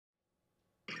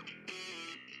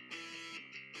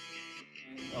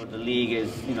The league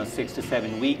is 6 to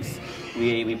 7 weeks.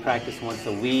 We practice once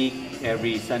a week.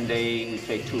 Every Sunday we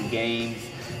play 2 games,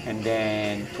 and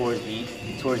then towards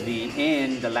the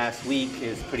end, the last week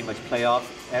is pretty much playoffs.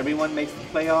 Everyone makes the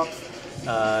playoffs.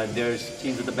 There's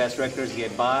teams with the best records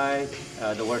get by.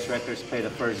 The worst records play the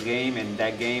first game, and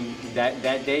that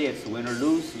day it's win or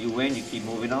lose. You win, you keep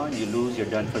moving on. You lose, you're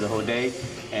done for the whole day,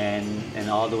 and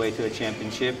all the way to a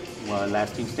championship. Well,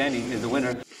 last team standing is the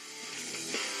winner.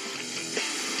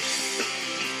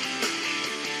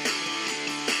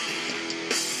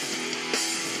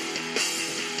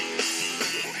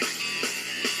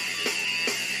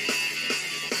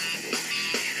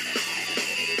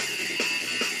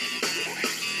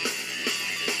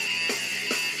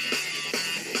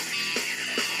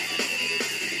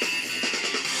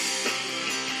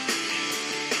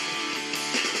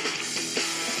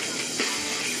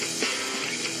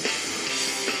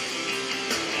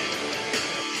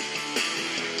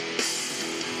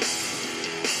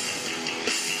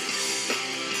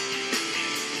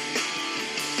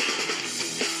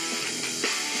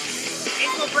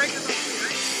 Breakers on 3,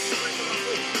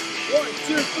 right? 1,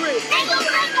 2, 3. Ankle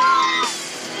breakers!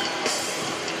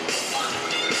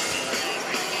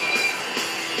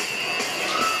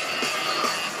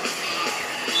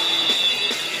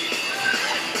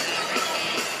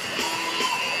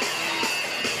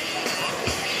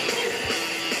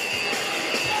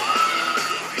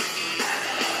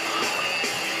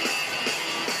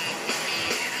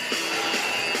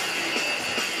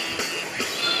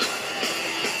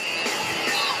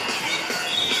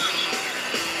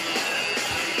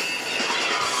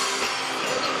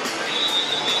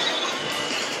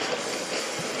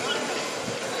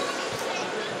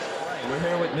 We're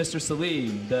here with Mr.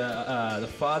 Salim, the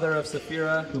father of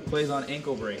Safira, who plays on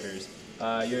ankle breakers.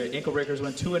 Your ankle breakers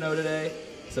went 2-0 today.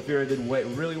 Safira did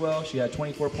really well. She had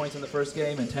 24 points in the first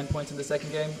game and 10 points in the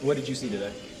second game. What did you see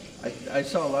today? I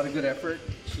saw a lot of good effort.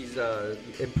 She's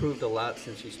improved a lot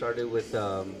since she started with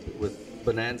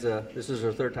Bonanza. This is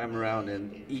her 3rd time around,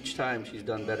 and each time she's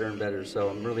done better and better. So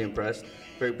I'm really impressed.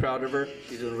 Very proud of her.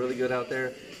 She's doing really good out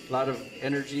there. A lot of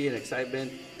energy and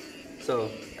excitement.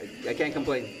 So I can't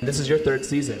complain. This is your 3rd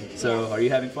season. So are you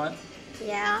having fun?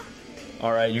 Yeah.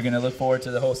 All right. You're gonna look forward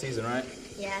to the whole season, right?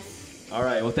 Yes. All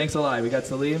right. Well, thanks a lot. We got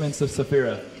Salim and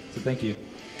Safira. So thank you.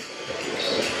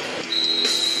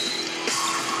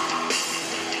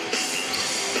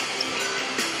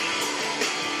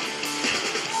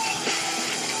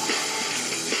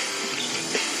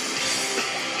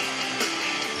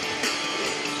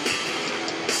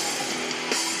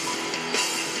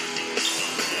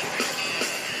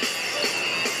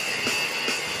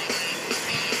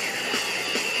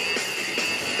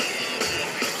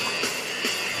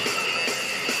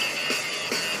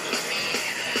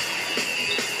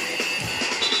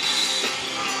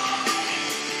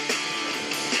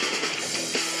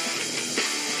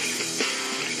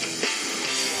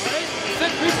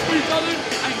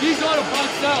 And he's got to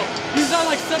box out. He's not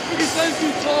like 7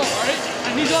 feet tall, alright?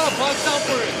 And he's got to box out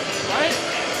for it, alright?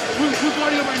 Who's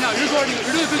guarding him right now? You're guarding him.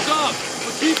 You're doing a good job.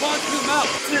 But keep boxing him out.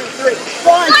 2, 3.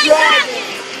 Fight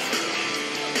Dragon!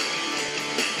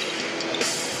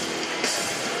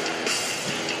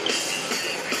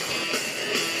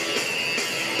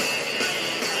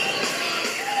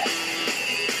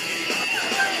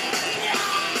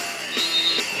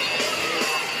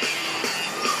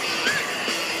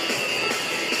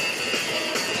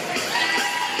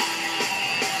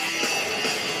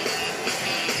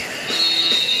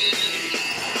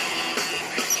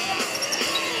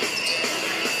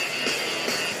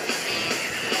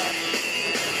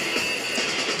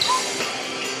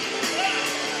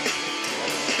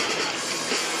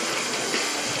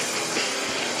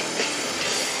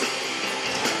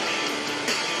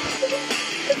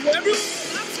 Everyone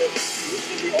you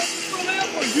should be open for a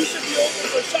layup, or you should be open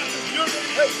for a shot because you're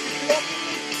really heavy.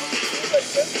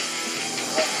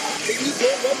 If you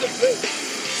don't run the play,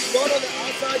 you run on the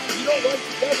outside, you don't run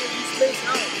together, you space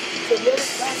out. So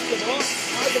whoever's passing the ball,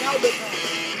 how's an outlet pass?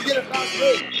 You get a fast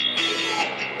break.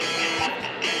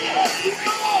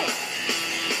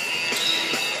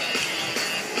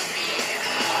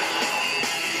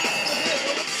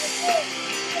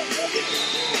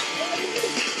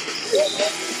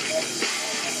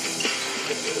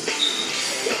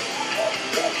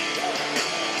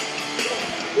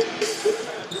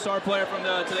 Star player from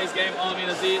today's game, Amin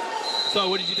Aziz. So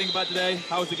what did you think about today?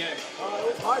 How was the game? It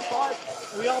was hard fought.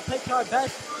 We all played our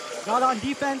best, got on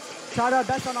defense, tried our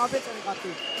best on offense, and we got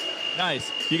through.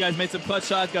 Nice. You guys made some clutch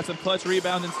shots, got some clutch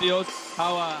rebounds and steals.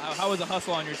 How was the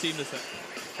hustle on your team this day?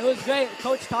 It was great.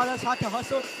 Coach taught us how to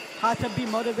hustle, how to be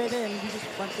motivated, and we just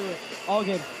went through it. All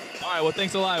good. All right, well,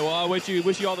 thanks a lot. Well, I wish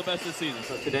you all the best this season.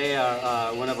 So today,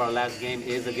 one of our last game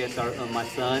is against my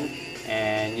son,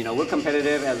 and you know we're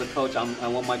competitive. As a coach, I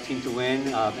want my team to win.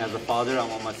 As a father, I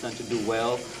want my son to do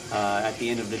well. At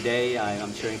the end of the day,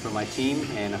 I'm cheering for my team,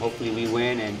 and hopefully we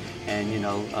win. And you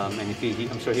know, and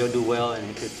if I'm sure he'll do well, and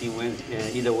if his team wins,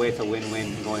 either way, it's a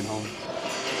win-win going home.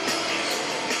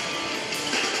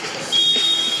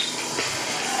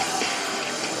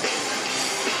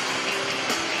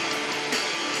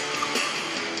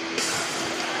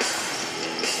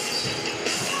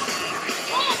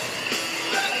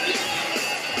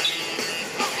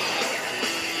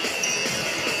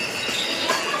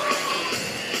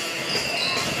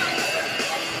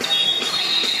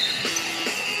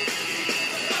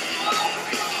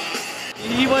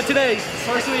 He won today,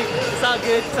 first week. It's all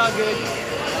good. It's all good.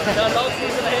 The long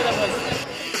season ahead of us.